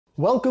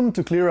Welcome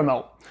to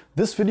ClearML.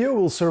 This video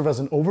will serve as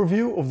an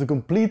overview of the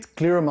complete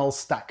ClearML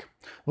stack.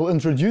 We'll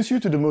introduce you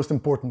to the most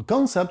important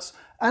concepts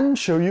and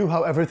show you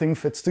how everything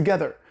fits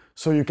together,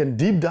 so you can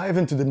deep dive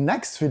into the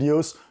next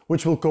videos,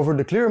 which will cover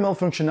the ClearML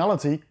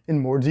functionality in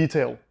more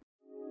detail.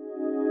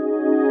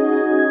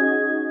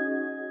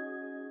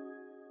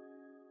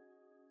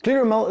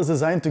 ClearML is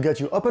designed to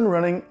get you up and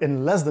running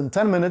in less than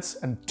 10 minutes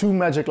and 2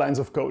 magic lines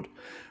of code.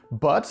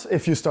 But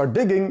if you start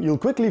digging, you'll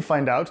quickly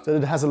find out that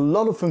it has a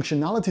lot of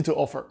functionality to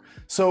offer.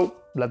 So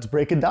let's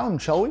break it down,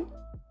 shall we?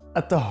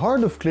 At the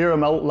heart of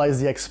ClearML lies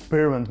the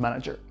Experiment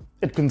Manager.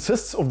 It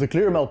consists of the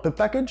ClearML pip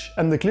package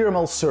and the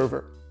ClearML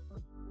server.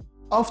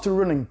 After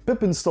running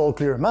pip install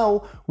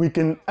ClearML, we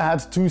can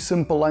add 2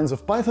 simple lines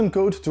of Python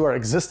code to our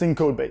existing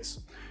codebase.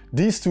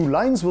 These 2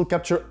 lines will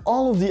capture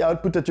all of the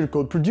output that your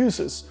code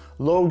produces: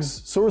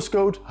 logs, source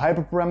code,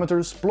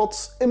 hyperparameters,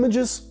 plots,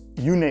 images,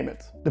 you name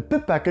it. The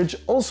pip package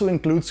also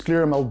includes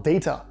ClearML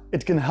data.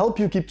 It can help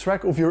you keep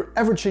track of your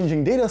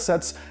ever-changing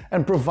datasets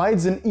and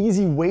provides an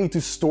easy way to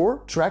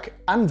store, track,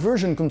 and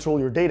version control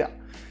your data.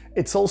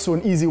 It's also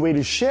an easy way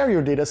to share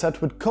your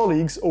dataset with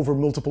colleagues over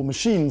multiple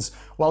machines,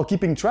 while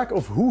keeping track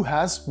of who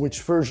has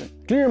which version.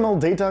 ClearML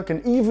data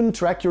can even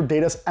track your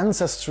data's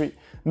ancestry,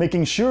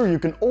 making sure you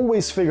can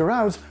always figure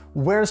out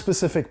where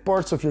specific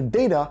parts of your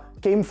data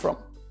came from.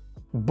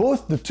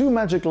 Both the 2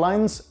 magic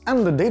lines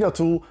and the data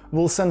tool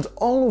will send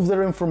all of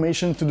their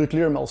information to the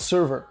ClearML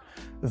server.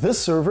 This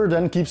server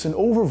then keeps an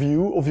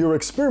overview of your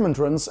experiment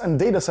runs and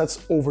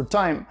datasets over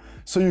time,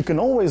 so you can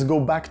always go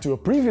back to a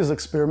previous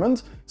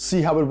experiment,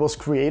 see how it was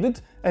created,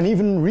 and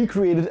even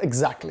recreate it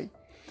exactly.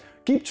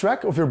 Keep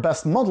track of your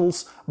best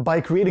models by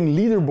creating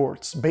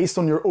leaderboards based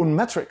on your own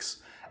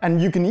metrics,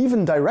 and you can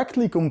even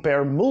directly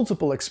compare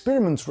multiple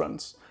experiment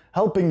runs,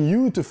 helping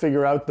you to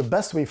figure out the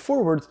best way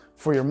forward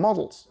for your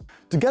models.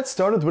 To get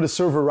started with a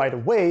server right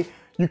away,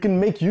 you can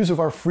make use of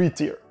our free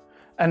tier.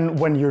 And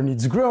when your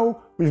needs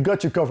grow, we've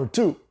got you covered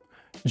too.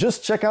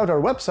 Just check out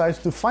our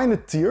website to find a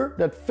tier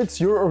that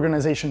fits your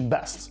organization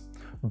best.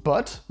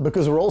 But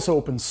because we're also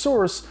open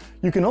source,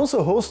 you can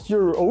also host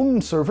your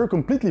own server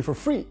completely for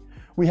free.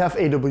 We have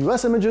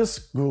AWS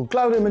images, Google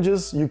Cloud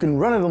images, you can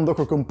run it on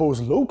Docker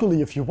Compose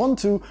locally if you want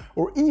to,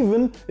 or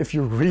even, if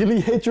you really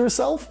hate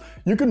yourself,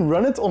 you can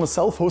run it on a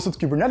self-hosted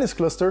Kubernetes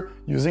cluster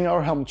using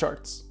our Helm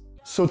charts.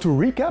 So to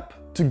recap,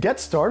 to get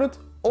started,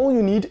 all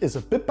you need is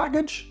a pip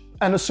package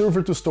and a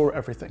server to store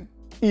everything.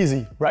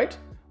 Easy, right?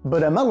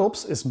 But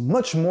MLOps is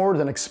much more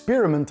than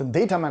experiment and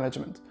data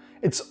management.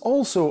 It's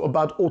also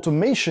about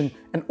automation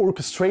and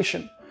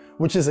orchestration,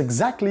 which is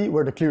exactly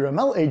where the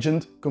ClearML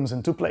agent comes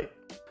into play.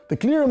 The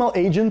ClearML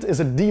agent is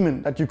a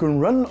daemon that you can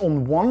run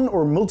on one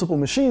or multiple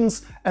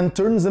machines and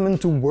turns them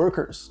into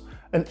workers.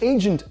 An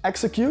agent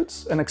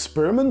executes an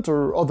experiment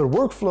or other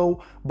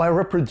workflow by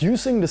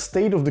reproducing the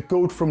state of the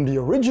code from the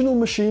original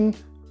machine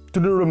to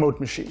the remote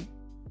machine.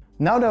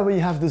 Now that we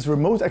have this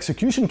remote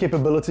execution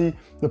capability,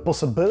 the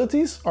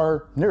possibilities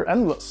are near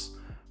endless.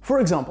 For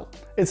example,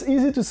 it's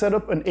easy to set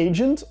up an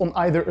agent on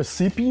either a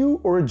CPU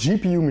or a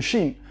GPU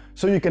machine,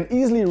 so you can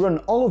easily run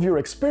all of your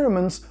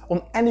experiments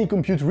on any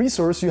compute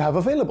resource you have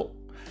available.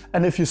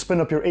 And if you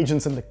spin up your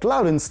agents in the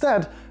cloud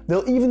instead,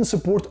 they'll even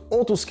support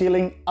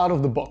auto-scaling out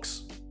of the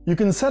box. You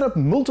can set up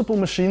multiple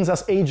machines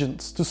as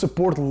agents to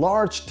support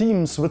large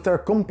teams with their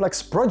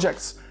complex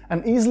projects,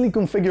 and easily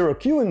configure a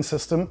queuing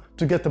system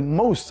to get the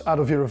most out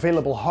of your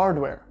available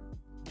hardware.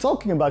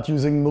 Talking about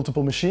using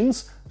multiple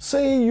machines,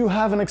 say you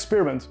have an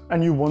experiment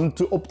and you want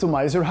to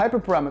optimize your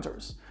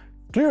hyperparameters.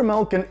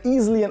 ClearML can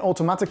easily and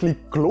automatically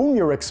clone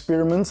your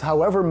experiments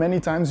however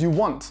many times you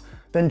want,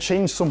 then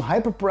change some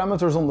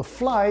hyperparameters on the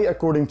fly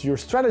according to your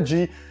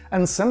strategy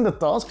and send the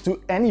task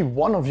to any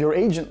one of your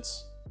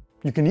agents.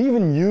 You can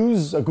even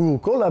use a Google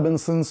Colab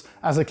instance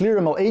as a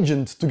ClearML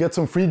agent to get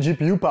some free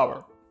GPU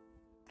power.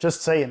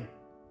 Just saying.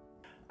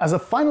 As a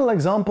final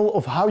example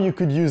of how you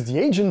could use the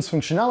agent's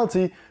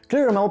functionality,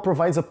 ClearML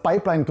provides a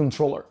pipeline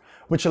controller,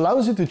 which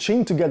allows you to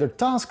chain together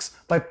tasks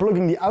by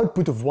plugging the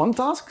output of one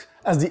task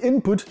as the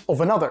input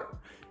of another.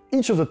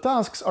 Each of the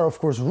tasks are of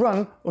course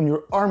run on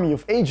your army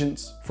of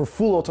agents for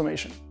full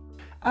automation.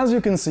 As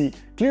you can see,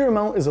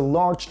 ClearML is a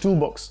large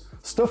toolbox,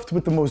 stuffed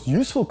with the most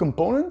useful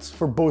components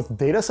for both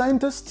data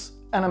scientists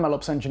and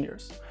MLOps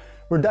engineers.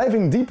 We're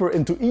diving deeper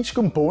into each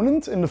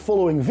component in the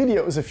following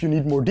videos if you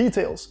need more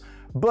details,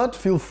 but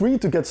feel free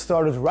to get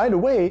started right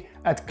away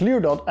at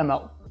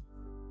clear.ml.